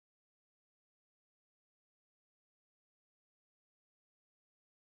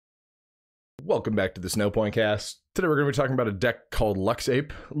Welcome back to the Snowpoint Cast. Today we're going to be talking about a deck called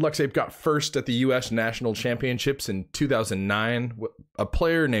Luxape. Luxape got first at the US National Championships in 2009. A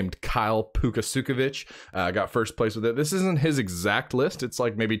player named Kyle Pooka got first place with it. This isn't his exact list. It's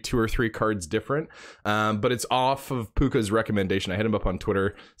like maybe 2 or 3 cards different, but it's off of Pooka's recommendation. I hit him up on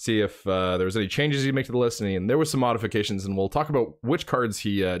Twitter, see if there was any changes he'd make to the list, and there was some modifications, and we'll talk about which cards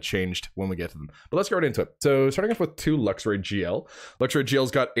he changed when we get to them. But let's get right into it. So starting off with 2 Luxray GL. Luxray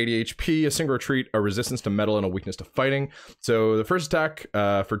GL's got 80 HP, a single retreat, a resistance to metal, and a weakness to fighting. So the first attack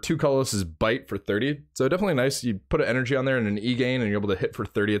for 2 colorless is bite for 30. So definitely nice. You put an energy on there and an E gain, and you're able to hit for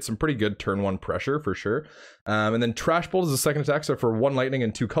 30. It's some pretty good turn 1 pressure for sure. And then Trash Bolt is the second attack. So for 1 lightning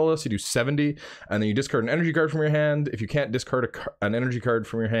and 2 colorless, you do 70, and then you discard an energy card from your hand. If you can't discard an energy card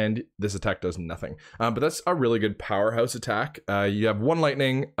from your hand, this attack does nothing. But that's a really good powerhouse attack. You have 1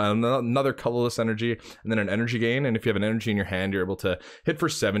 lightning, another colorless energy, and then an energy gain. And if you have an energy in your hand, you're able to hit for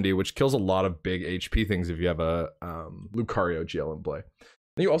 70, which kills a lot of big HP things if you have a Lucario GL in play.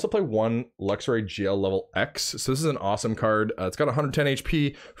 And you also play 1 Luxray GL level X. So this is an awesome card. It's got 110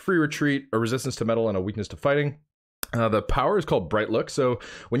 HP, free retreat, a resistance to metal, and a weakness to fighting. The power is called Bright Look. So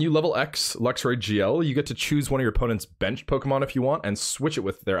when you level X Luxray GL, you get to choose one of your opponent's benched Pokemon if you want and switch it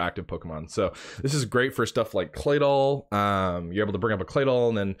with their active Pokemon. So this is great for stuff like Claydol. You're able to bring up a Claydol,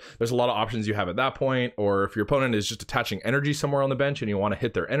 and then there's a lot of options you have at that point. Or if your opponent is just attaching energy somewhere on the bench and you want to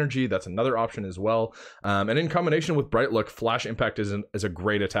hit their energy, that's another option as well. And in combination with Bright Look, Flash Impact is a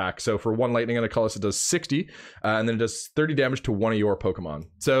great attack. So for 1 lightning and a colorless, it does 60, and then it does 30 damage to one of your Pokemon.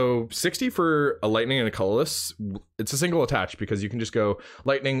 So 60 for a lightning and a colorless. It's a single attach because you can just go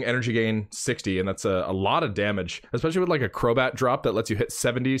lightning, energy gain, 60, and that's a lot of damage, especially with like a Crobat drop that lets you hit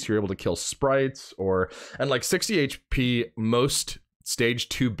 70, so you're able to kill sprites, and like 60 HP, most stage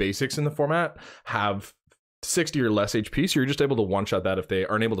 2 basics in the format have 60 or less HP, so you're just able to one-shot that if they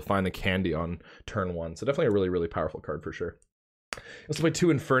aren't able to find the candy on turn 1. So definitely a really, really powerful card for sure. Let's play 2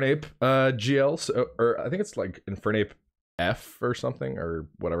 Infernape GL, or I think it's like Infernape F or something, or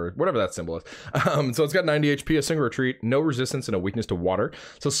whatever that symbol is. So it's got 90 HP, a single retreat, no resistance, and a weakness to water.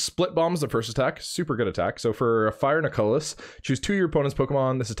 So Split Bomb is the first attack, super good attack. So for a fire and a colorless, choose 2 of your opponent's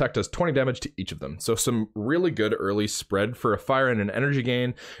Pokemon. This attack does 20 damage to each of them. So some really good early spread for a fire and an energy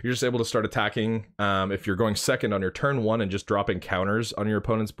gain. You're just able to start attacking if you're going second on your turn 1 and just dropping counters on your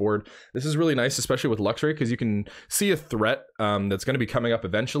opponent's board. This is really nice, especially with Luxray, because you can see a threat that's going to be coming up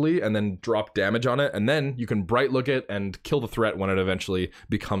eventually and then drop damage on it, and then you can Bright Look it and kill the threat when it eventually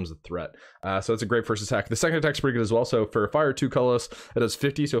becomes a threat. So it's a great first attack. The second attack's pretty good as well. So for a fire, 2 colorless, it does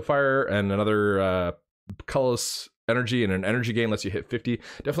 50. So fire and another colorless energy and an energy gain lets you hit 50.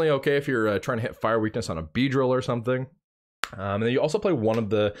 Definitely okay if you're trying to hit fire weakness on a Beedrill or something. And then you also play 1 of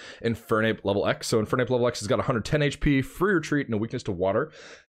the Infernape level X. So Infernape level X has got 110 HP, free retreat, and a weakness to water.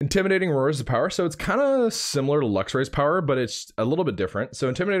 Intimidating Roar is the power, so it's kind of similar to Luxray's power, but it's a little bit different. So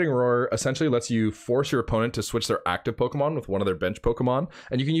Intimidating Roar essentially lets you force your opponent to switch their active Pokemon with one of their bench Pokemon,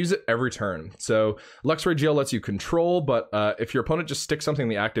 and you can use it every turn. So Luxray GL lets you control, but if your opponent just sticks something in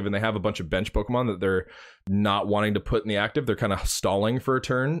the active and they have a bunch of bench Pokemon that they're not wanting to put in the active, they're kind of stalling for a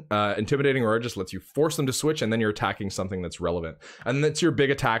turn, Intimidating Roar just lets you force them to switch, and then you're attacking something that's relevant. And that's your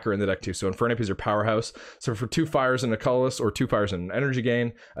big attacker in the deck too. So Infernape is your powerhouse. So for 2 fires and a colorless, or 2 fires and an energy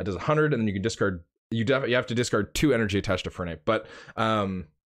gain, it does 100, and then you can discard. You have to discard 2 energy attached to Infernape. But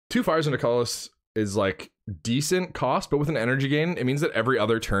 2 fires and a colorless is like decent cost, but with an energy gain, it means that every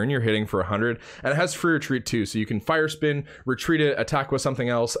other turn you're hitting for 100, and it has free retreat too. So you can fire spin, retreat it, attack with something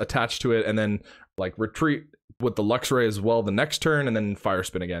else attached to it, and then like retreat with the Luxray as well the next turn, and then fire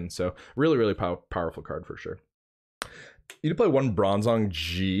spin again. So really, really powerful card for sure. You need to play 1 Bronzong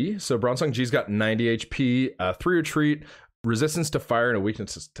G. So Bronzong G's got 90 HP, 3 retreat, resistance to fire, and a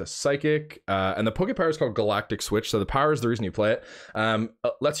weakness to psychic, and the Poke power is called Galactic Switch. So the power is the reason you play it.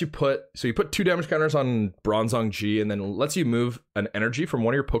 Lets you put 2 damage counters on Bronzong G, and then lets you move an energy from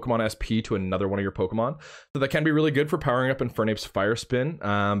one of your Pokemon SP to another one of your Pokemon. So that can be really good for powering up Infernape's Fire Spin,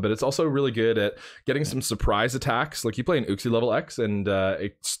 but it's also really good at getting some surprise attacks. Like you play an Uxie level X, and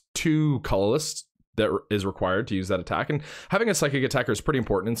it's 2 colorless that is required to use that attack, and having a psychic attacker is pretty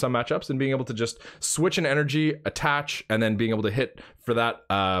important in some matchups, and being able to just switch an energy, attach, and then being able to hit for that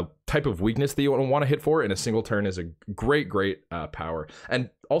type of weakness that you want to hit for in a single turn is a great power. And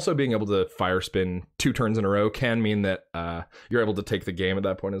also being able to fire spin 2 turns in a row can mean that you're able to take the game at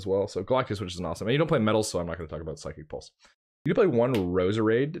that point as well. So Galactic Switch is awesome, and you don't play metals, so I'm not going to talk about Psychic Pulse. You can play 1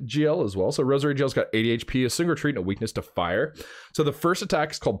 Roserade GL as well. So Roserade GL's got 80 HP, a single retreat, and a weakness to fire. So the first attack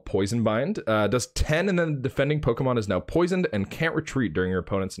is called Poison Bind. Does 10, and then the defending Pokemon is now poisoned and can't retreat during your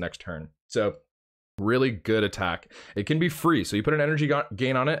opponent's next turn. So Really good attack. It can be free, so you put an energy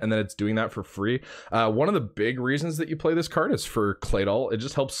gain on it and then it's doing that for free. One of the big reasons that you play this card is for Claydol. It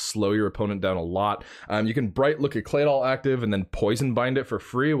just helps slow your opponent down a lot. You can bright look at Claydol active and then poison bind it for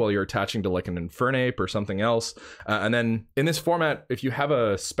free while you're attaching to like an Infernape or something else. And then in this format, if you have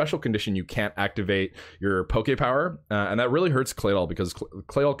a special condition, you can't activate your Poke Power, and that really hurts Claydol because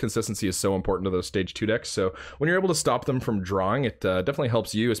Claydol consistency is so important to those stage 2 decks. So when you're able to stop them from drawing, it definitely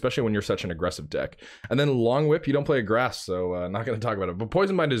helps you, especially when you're such an aggressive deck. And then Long Whip, you don't play a grass, so not going to talk about it. But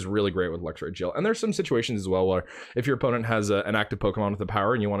Poison Bind is really great with Luxray GL. And there's some situations as well where if your opponent has an active Pokemon with a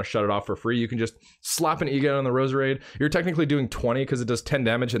power and you want to shut it off for free, you can just slap an Egon on the Roserade. You're technically doing 20 because it does 10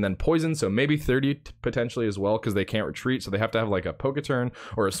 damage and then poison, so maybe 30 potentially as well because they can't retreat, so they have to have like a Poke Turn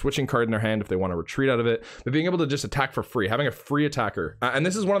or a switching card in their hand if they want to retreat out of it. But being able to just attack for free, having a free attacker, and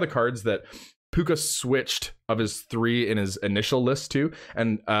this is one of the cards that Pooka switched of his 3 in his initial list too,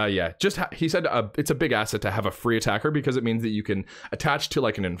 and yeah, he said it's a big asset to have a free attacker because it means that you can attach to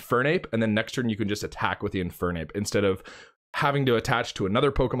like an Infernape, and then next turn you can just attack with the Infernape instead of having to attach to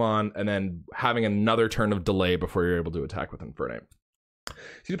another Pokemon and then having another turn of delay before you're able to attack with Infernape. So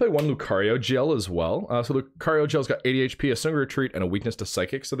you play one Lucario GL as well. So Lucario GL's got 80 HP, a single retreat, and a weakness to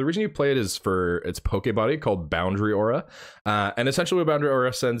Psychic. So the reason you play it is for its Pokebody called Boundary Aura. And essentially what Boundary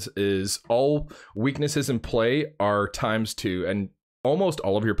Aura sends is all weaknesses in play are ×2. And almost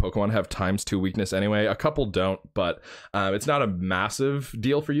all of your Pokemon have ×2 weakness anyway. A couple don't, but it's not a massive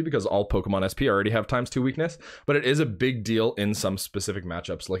deal for you because all Pokemon SP already have ×2 weakness, but it is a big deal in some specific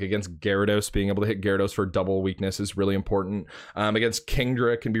matchups. Like against Gyarados, being able to hit Gyarados for double weakness is really important. Against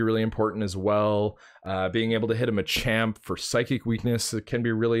Kingdra can be really important as well. Being able to hit a Machamp for Psychic weakness can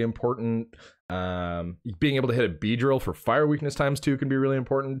be really important. Being able to hit a Beedrill for fire weakness ×2 can be really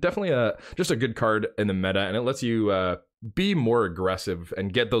important. Definitely just a good card in the meta, and it lets you be more aggressive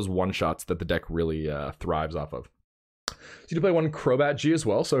and get those one-shots that the deck really thrives off of. So you play one Crobat G as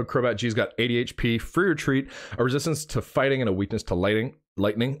well. So Crobat G's got 80 HP, free retreat, a resistance to fighting, and a weakness to lightning.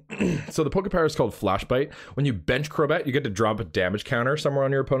 So the Pokepower is called Flash Bite. When you bench Crobat, you get to drop a damage counter somewhere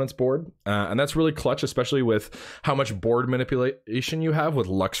on your opponent's board, and that's really clutch, especially with how much board manipulation you have with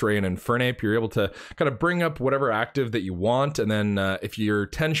Luxray and Infernape. You're able to kind of bring up whatever active that you want, and then if you're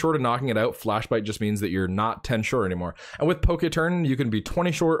 10 short of knocking it out, Flash Bite just means that you're not 10 short anymore. And with Poke Turn, you can be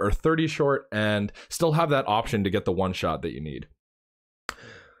 20 short or 30 short and still have that option to get the one shot that you need.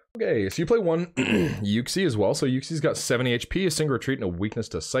 Okay, so you play one Uxie as well. So Uxie's got 70 HP, a single retreat, and a weakness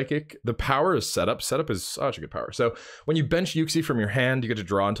to Psychic. The power is Setup. Setup is such a good power. So when you bench Uxie from your hand, you get to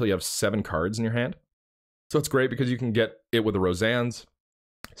draw until you have 7 cards in your hand. So it's great because you can get it with the Roseannes.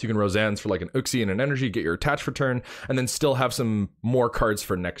 So you can Roseannes for like an Uxie and an energy, get your attach for turn, and then still have some more cards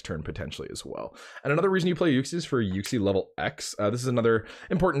for next turn potentially as well. And another reason you play Uxie is for Uxie level X. This is another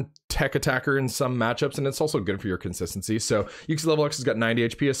important tech attacker in some matchups, and it's also good for your consistency. So Uxie level X has got 90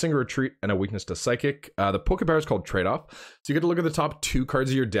 HP, a single retreat, and a weakness to Psychic. The Pokepower is called Trade-Off. So you get to look at the top 2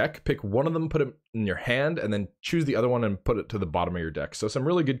 cards of your deck, pick one of them, put it in your hand, and then choose the other one and put it to the bottom of your deck. So some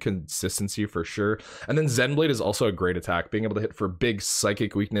really good consistency for sure. And then Zen Blade is also a great attack. Being able to hit for big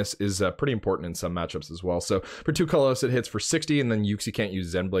Psychic weakness is pretty important in some matchups as well. So for 2 colorless, it hits for 60, and then Uxie can't use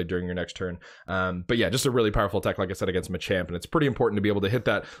Zen Blade during your next turn. But yeah, just a really powerful attack, like I said, against Machamp, and it's pretty important to be able to hit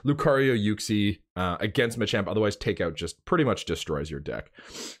that Lucario Uxie against Machamp. Otherwise, Takeout just pretty much destroys your deck.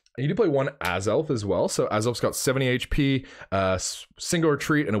 And you do play one Azelf as well. So Azelf's got 70 HP, single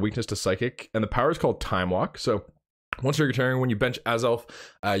retreat, and a weakness to Psychic. And the power is called Time Walk. So once you're turn, when you bench Azelf,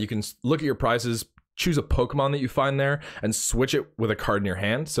 you can look at your prizes, choose a Pokemon that you find there, and switch it with a card in your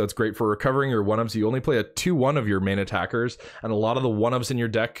hand. So it's great for recovering your 1-ups. You only play a 2-1 of your main attackers, and a lot of the 1-ups in your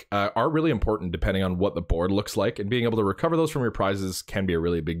deck are really important depending on what the board looks like, and being able to recover those from your prizes can be a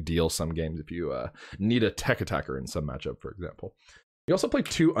really big deal some games if you need a tech attacker in some matchup, for example. You also play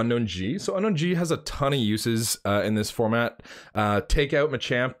 2 Unown G. So Unown G has a ton of uses in this format. Take out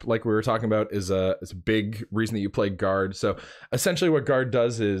Machamp, like we were talking about, is a big reason that you play Guard. So essentially what Guard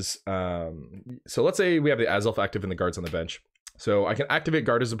does is, so let's say we have the Azelf active and the Guard's on the bench. So I can activate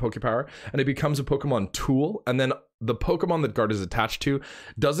Guard as a Pokepower, and it becomes a Pokemon tool, and then the Pokemon that Guard is attached to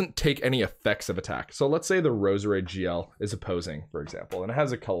doesn't take any effects of attack. So let's say the Roserade GL is opposing, for example, and it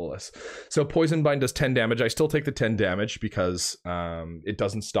has a colorless. So Poison Bind does 10 damage. I still take the 10 damage because it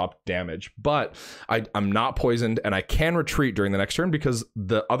doesn't stop damage, but I'm not poisoned, and I can retreat during the next turn because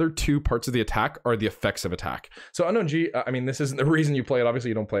the other 2 parts of the attack are the effects of attack. So Unown G, I mean, this isn't the reason you play it. Obviously,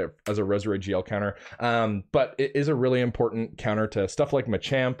 you don't play it as a Roserade GL counter, but it is a really important counter to stuff like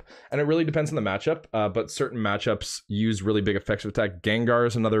Machamp, and it really depends on the matchup, but certain matchups use really big effects of attack. Gengar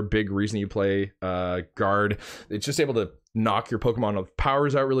is another big reason you play guard. It's just able to knock your Pokemon with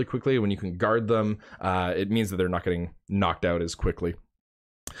powers out really quickly. When you can guard them, it means that they're not getting knocked out as quickly.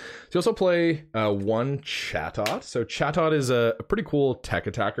 So you also play one Chatot. So Chatot is a pretty cool tech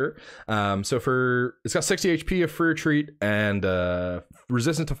attacker. So it's got 60 HP, a free retreat, and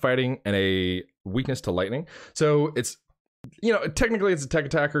resistant to fighting, and a weakness to lightning. So it's, you know, technically it's a tech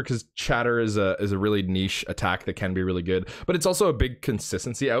attacker because Chatter is a really niche attack that can be really good, but it's also a big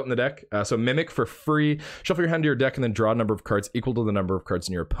consistency out in the deck. So Mimic for free, shuffle your hand to your deck and then draw a number of cards equal to the number of cards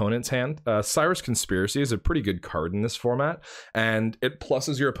in your opponent's hand. Cyrus Conspiracy is a pretty good card in this format, and it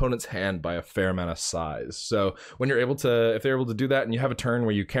pluses your opponent's hand by a fair amount of size. So when you're able to, if they're able to do that and you have a turn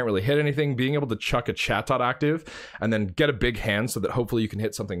where you can't really hit anything, being able to chuck a Chatot active and then get a big hand so that hopefully you can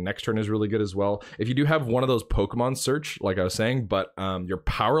hit something next turn is really good as well. If you do have one of those Pokemon search, like I was saying, but you're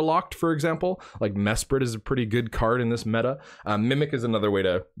power locked, for example, like Mesprit is a pretty good card in this meta. Mimic is another way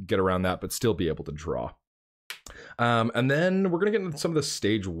to get around that, but still be able to draw. And then we're going to get into some of the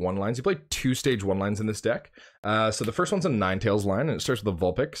stage 1 lines. You play 2 stage 1 lines in this deck. So the first one's a Ninetales line, and it starts with a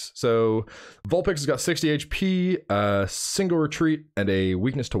Vulpix. So Vulpix has got 60 HP, a single retreat, and a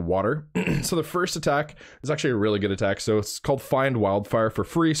weakness to water. So the first attack is actually a really good attack. So it's called Find Wildfire for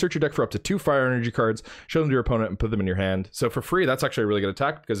free. Search your deck for up to 2 fire energy cards, show them to your opponent, and put them in your hand. So for free, that's actually a really good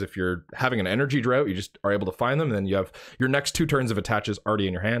attack, because if you're having an energy drought, you just are able to find them, and then you have your next 2 turns of attaches already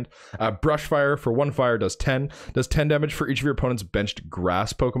in your hand. Brush Fire for 1 fire does 10 damage for each of your opponent's benched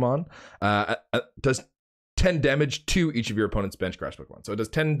grass Pokemon. Does 10 damage to each of your opponent's bench grass Pokemon. So it does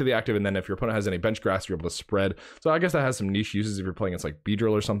 10 to the active, and then if your opponent has any bench grass, you're able to spread. So I guess that has some niche uses if you're playing against like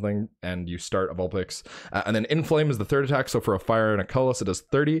Beedrill or something, and you start a Vulpix. And then Inflame is the third attack, so for a fire and a colorless, it does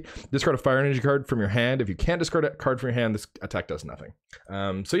 30. Discard a fire energy card from your hand. If you can't discard a card from your hand, this attack does nothing.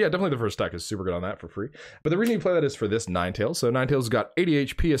 So yeah, definitely the first attack is super good on that for free. But the reason you play that is for this Ninetales. So Ninetales got 80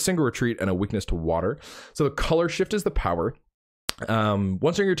 HP, a single retreat, and a weakness to water. So the color shift is the power.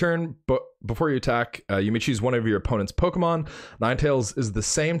 Once during your turn, but before you attack, you may choose one of your opponent's Pokemon. Ninetales is the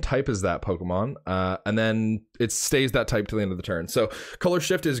same type as that Pokemon, and then it stays that type to the end of the turn. So color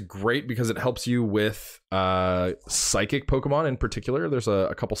shift is great because it helps you with psychic Pokemon in particular. There's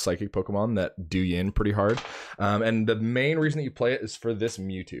a couple psychic Pokemon that do you in pretty hard, and the main reason that you play it is for this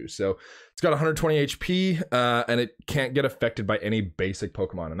Mewtwo. So it's got 120 HP, and it can't get affected by any basic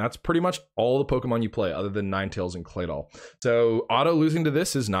Pokemon, and that's pretty much all the Pokemon you play other than Ninetales and Claydol. So auto losing to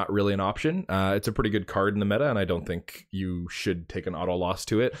this is not really an option. It's a pretty good card in the meta, and I don't think you should take an auto loss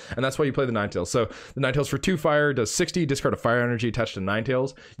to it, and that's why you play the Ninetales. So the Ninetales for 2 fire does 60, discard a fire energy attached to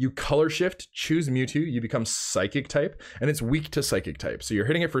Ninetales. You color shift, choose Mewtwo, you become psychic type, and it's weak to psychic type. So you're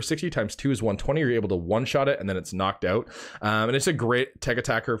hitting it for 60 times 2 is 120. You're able to one-shot it, and then it's knocked out. And it's a great tech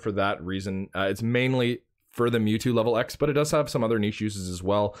attacker for that reason. It's mainly for the Mewtwo level X, but it does have some other niche uses as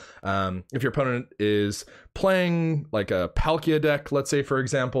well. If your opponent is playing like a Palkia deck, let's say for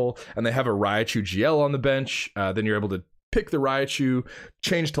example, and they have a Raichu GL on the bench, then you're able to pick the Raichu,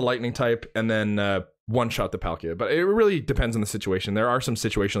 change to lightning type, and then one-shot the Palkia. But it really depends on the situation. There are some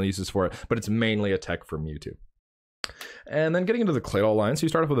situational uses for it, but it's mainly a tech for Mewtwo. And then getting into the Claydol line, so you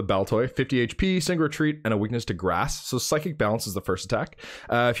start off with a Baltoy, 50 HP, single retreat, and a weakness to grass. So Psychic Balance is the first attack.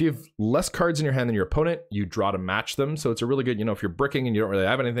 If you have less cards in your hand than your opponent, you draw to match them. So it's a really good, you know, if you're bricking and you don't really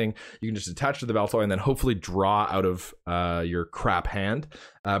have anything, you can just attach to the Baltoy and then hopefully draw out of your crap hand.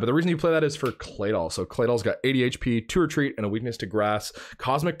 But the reason you play that is for Claydol. So Claydol's got 80 HP, 2 retreat, and a weakness to grass.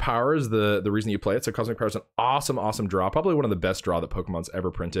 Cosmic Power is the reason you play it. So Cosmic Power is an awesome draw, probably one of the best draw that Pokemon's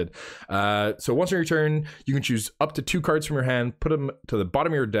ever printed. So once on your turn, you can choose up to 2 cards from your hand, put them to the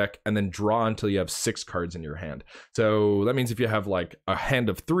bottom of your deck, and then draw until you have 6 cards in your hand. So that means if you have like a hand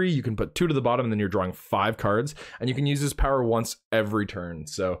of 3, you can put 2 to the bottom, and then you're drawing 5 cards, and you can use this power once every turn.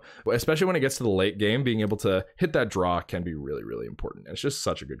 So especially when it gets to the late game, being able to hit that draw can be really important. It's just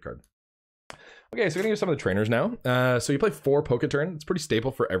such a good card. Okay, so we're gonna use some of the trainers now. So you play 4 Poketurn. It's pretty staple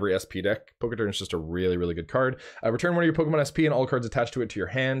for every SP deck. Poketurn is just a really good card. Return one of your Pokemon SP and all cards attached to it to your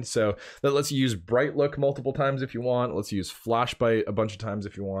hand. So that lets you use Bright Look multiple times if you want. It lets you use Flash Bite a bunch of times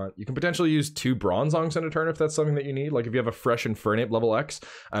if you want. You can potentially use 2 Bronzongs in a turn if that's something that you need. Like if you have a fresh Infernape level X,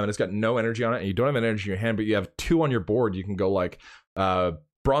 and it's got no energy on it, and you don't have an energy in your hand, but you have 2 on your board, you can go like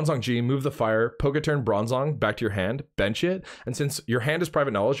Bronzong G, move the fire, Poketurn Bronzong back to your hand, bench it, and since your hand is private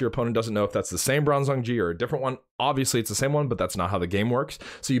knowledge, your opponent doesn't know if that's the same Bronzong G or a different one. Obviously it's the same one, but that's not how the game works.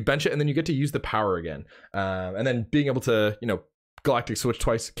 So you bench it, and then you get to use the power again. And then being able to, you know, Galactic Switch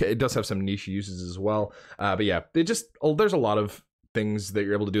twice, it does have some niche uses as well. But yeah, there's a lot of things that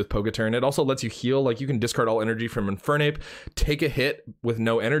you're able to do with Poketurn. It also lets you heal. Like you can discard all energy from Infernape, take a hit with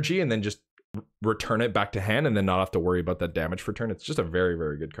no energy, and then just return it back to hand and then not have to worry about that damage for turn. It's just a very,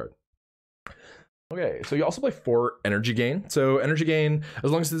 very good card. Okay, so you also play 4 Energy Gain. So Energy Gain,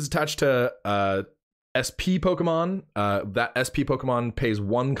 as long as it's attached to SP Pokemon, that SP Pokemon pays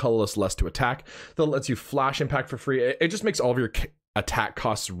 1 colorless less to attack. That lets you Flash Impact for free. It just makes all of your attack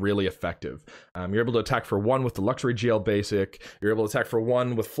costs really effective. You're able to attack for 1 with the Luxray GL basic. You're able to attack for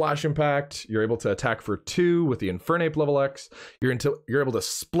 1 with Flash Impact. You're able to attack for 2 with the Infernape level X. You're able to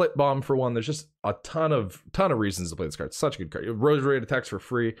split bomb for 1. There's just a ton of reasons to play this card. Such a good card. Roserade attacks for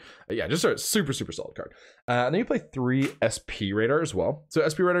free. Yeah, just a super solid card. And then you play 3 SP Radar as well. So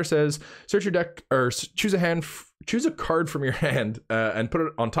SP Radar says search your deck or choose a card from your hand and put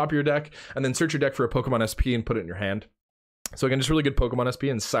it on top of your deck, and then search your deck for a Pokemon SP and put it in your hand. So again, just really good Pokemon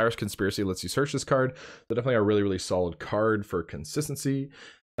SP, and Cyrus Conspiracy lets you search this card. So definitely a really solid card for consistency.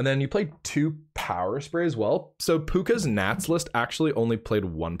 And then you played 2 Power Spray as well. So Pooka's Nats list actually only played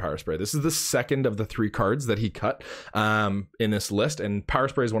 1 Power Spray. This is the second of the 3 cards that he cut in this list, and Power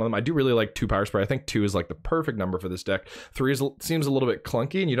Spray is one of them. I do really like 2 Power Spray. I think 2 is like the perfect number for this deck. 3 seems a little bit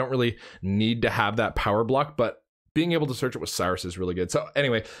clunky, and you don't really need to have that power block, but being able to search it with Cyrus is really good. So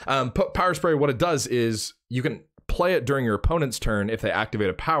anyway, Power Spray, what it does is you can play it during your opponent's turn if they activate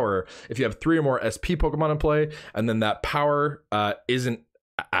a power, if you have 3 or more SP Pokemon in play, and then that power isn't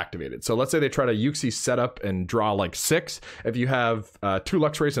activated. So let's say they try to Uxie set up and draw like 6. If you have 2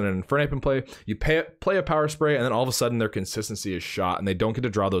 Luxrays and an Infernape in play, you play a Power Spray, and then all of a sudden their consistency is shot, and they don't get to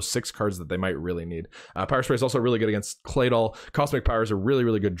draw those 6 cards that they might really need. Power Spray is also really good against Claydol. Cosmic Power is a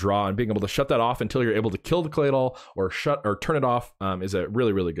really good draw, and being able to shut that off until you're able to kill the Claydol or turn it off is a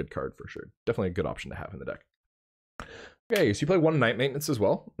really good card for sure. Definitely a good option to have in the deck. Okay, so you play 1 Night Maintenance as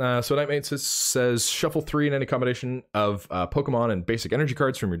well. So Night Maintenance says shuffle 3 in any combination of Pokemon and basic energy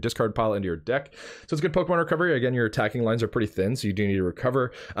cards from your discard pile into your deck. So it's good Pokemon recovery. Again, your attacking lines are pretty thin, so you do need to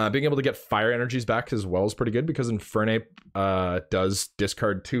recover. Being able to get fire energies back as well is pretty good, because Infernape does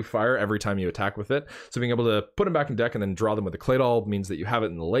discard 2 fire every time you attack with it. So being able to put them back in deck and then draw them with a Claydol means that you have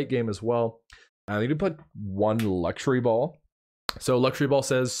it in the late game as well. You do put 1 Luxury Ball. So Luxury Ball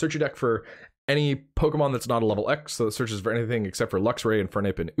says search your deck for any Pokemon that's not a level X, so it searches for anything except for Luxray,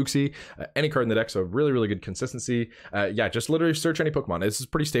 Infernape, and Uxie. Any card in the deck, so really good consistency. Yeah, just literally search any Pokemon. This is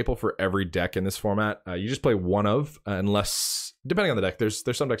pretty staple for every deck in this format. You just play 1 of, unless, depending on the deck, there's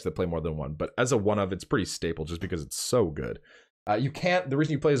some decks that play more than 1, but as a 1 of, it's pretty staple just because it's so good. The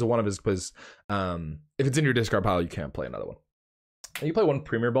reason you play as a 1 of is because if it's in your discard pile, you can't play another one. And you play 1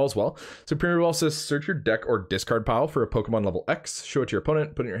 Premier Ball as well. So Premier Ball says search your deck or discard pile for a Pokemon level X, show it to your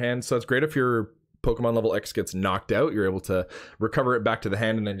opponent, put it in your hand. So it's great if your Pokemon level X gets knocked out, you're able to recover it back to the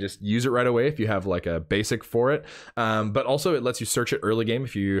hand and then just use it right away if you have like a basic for it. But also it lets you search it early game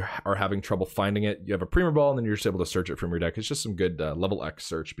if you are having trouble finding it. You have a Premier Ball and then you're just able to search it from your deck. It's just some good level X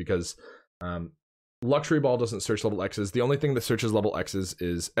search, because Luxury Ball doesn't search level X's. The only thing that searches level X's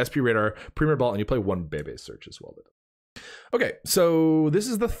is SP Radar, Premier Ball, and you play 1 Bebe search as well. Okay, so this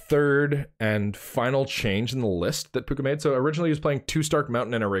is the 3rd and final change in the list that Pooka made. So originally he was playing 2 Stark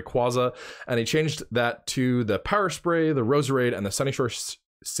Mountain and a Rayquaza, and he changed that to the Power Spray, the Roserade, and the Sunyshore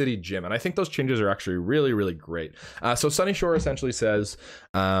Gym, and I think those changes are actually really great. So Sunyshore essentially says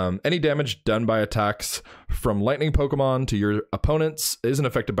any damage done by attacks from lightning Pokemon to your opponents isn't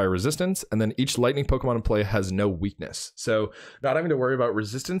affected by resistance, and then each lightning Pokemon in play has no weakness. So not having to worry about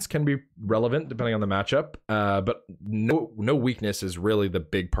resistance can be relevant depending on the matchup, but no weakness is really the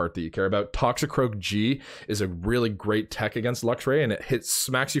big part that you care about. Toxicroak G is a really great tech against Luxray, and it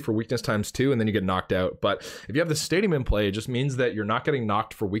smacks you for weakness ×2, and then you get knocked out. But if you have the Stadium in play, it just means that you're not getting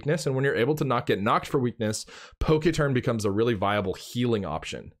knocked for weakness, and when you're able to not get knocked for weakness, Poketurn becomes a really viable healing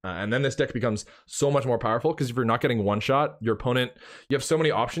option, and then this deck becomes so much more powerful, because if you're not getting one shot, your opponent, you have so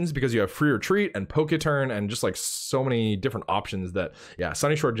many options because you have Free Retreat and Poketurn and just like so many different options that, yeah,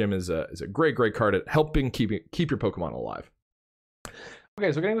 Sunyshore Gym is a great card at helping keep your Pokemon alive.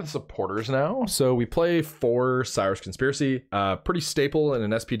 Okay, so getting to the supporters now. So we play 4 Cyrus Conspiracy, pretty staple in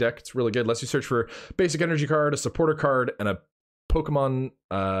an SP deck. It's really good. Lets you search for basic energy card, a supporter card, and a Pokemon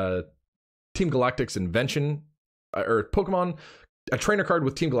Team Galactic's invention, or Pokemon, a trainer card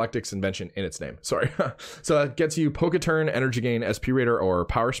with Team Galactic's invention in its name. Sorry. So that gets you Poketurn, Energy Gain, SP Radar, or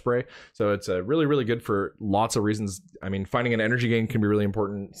Power Spray. So it's really good for lots of reasons. I mean, finding an Energy Gain can be really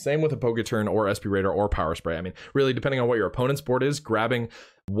important. Same with a Poketurn or SP Radar or Power Spray. I mean, really depending on what your opponent's board is, grabbing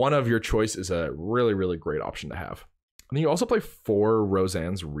one of your choice is a really great option to have. And then you also play 4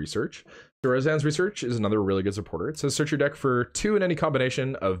 Roseanne's Research. So Roseanne's Research is another really good supporter. It says search your deck for 2 in any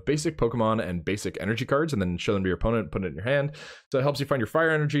combination of basic Pokemon and basic energy cards, and then show them to your opponent, put it in your hand. So it helps you find your fire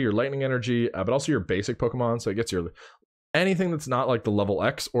energy, your lightning energy, but also your basic Pokemon. So it gets your anything that's not like the level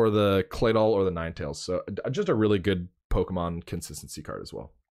X or the Claydol or the Ninetales. So just a really good Pokemon consistency card as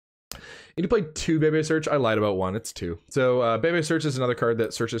well. You need to play 2 Bebe Search. I lied about 1. It's 2. So Bebe Search is another card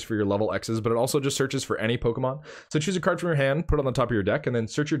that searches for your level X's, but it also just searches for any Pokemon. So choose a card from your hand, put it on the top of your deck, and then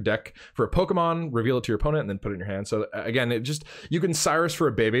search your deck for a Pokemon, reveal it to your opponent, and then put it in your hand. So again, you can Cyrus for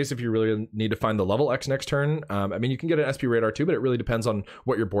a Bebe's if you really need to find the level X next turn. I mean, you can get an SP Radar too, but it really depends on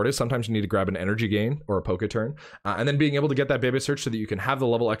what your board is. Sometimes you need to grab an Energy Gain or a Pokemon turn. And then being able to get that Bebe Search so that you can have the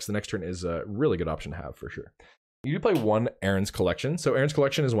level X the next turn is a really good option to have for sure. You do play 1 Aaron's Collection. So Aaron's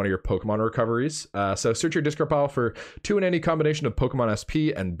Collection is one of your Pokemon recoveries. So search your discard pile for 2 in any combination of Pokemon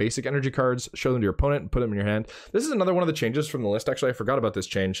SP and basic energy cards, show them to your opponent, and put them in your hand. This is another one of the changes from the list. Actually, I forgot about this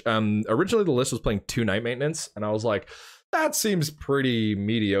change. Originally, the list was playing 2 Night Maintenance, and I was like, that seems pretty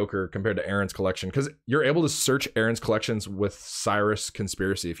mediocre compared to Aaron's Collection, because you're able to search Aaron's Collections with Cyrus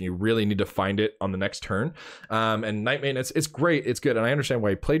Conspiracy if you really need to find it on the next turn. And Night Maintenance, it's great, it's good, and I understand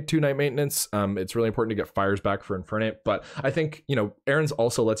why he played 2 Night Maintenance. It's really important to get fires back for Infernape, but I think, you know, Aaron's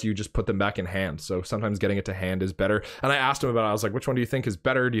also lets you just put them back in hand, so sometimes getting it to hand is better. And I asked him about it, I was like, which one do you think is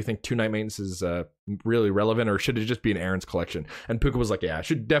better? Do you think 2 Night Maintenance is really relevant, or should it just be an Aaron's Collection? And Pooka was like, yeah, it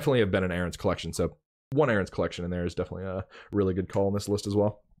should definitely have been an Aaron's Collection, so 1 Aaron's Collection in there is definitely a really good call on this list as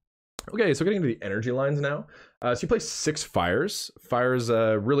well. Okay, so getting into the energy lines now. So you play 6 Fires. Fire's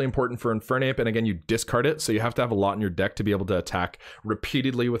really important for Infernape, and again, you discard it, so you have to have a lot in your deck to be able to attack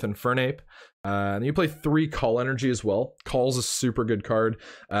repeatedly with Infernape. And you play 3 Call Energy as well. Call's a super good card.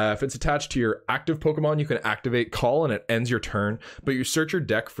 If it's attached to your active Pokemon, you can activate Call, and it ends your turn, but you search your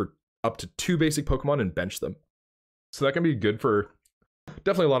deck for up to 2 basic Pokemon and bench them. So that can be good for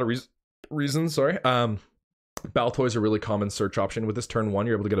definitely a lot of reasons. Baltoy is a really common search option. With this turn 1,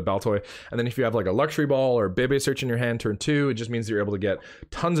 you're able to get a Baltoy, and then if you have like a Luxray Ball or Bebe Search in your hand turn 2, it just means that you're able to get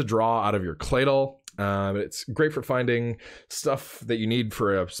tons of draw out of your Claydol. It's great for finding stuff that you need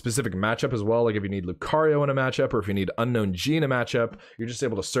for a specific matchup as well. Like if you need Lucario in a matchup, or if you need Unown G in a matchup, you're just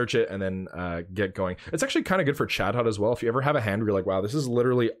able to search it and then get going. It's actually kind of good for Chatot as well. If you ever have a hand where you're like, wow, this is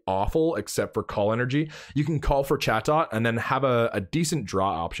literally awful except for Call Energy, you can call for Chatot and then have a decent draw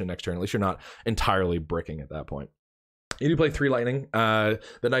option next turn. At least you're not entirely bricking at that point. You do play 3 Lightning. The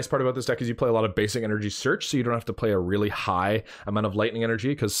nice part about this deck is you play a lot of basic energy search, so you don't have to play a really high amount of lightning energy,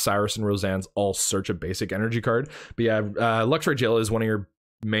 because Cyrus and Roseanne's all search a basic energy card. But yeah, Luxray GL is one of your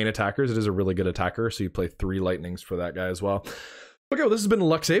main attackers. It is a really good attacker, so you play 3 lightnings for that guy as well. Okay, well, this has been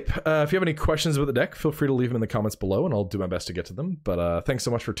Luxape. If you have any questions about the deck, feel free to leave them in the comments below, and I'll do my best to get to them. But thanks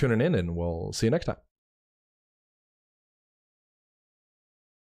so much for tuning in, and we'll see you next time.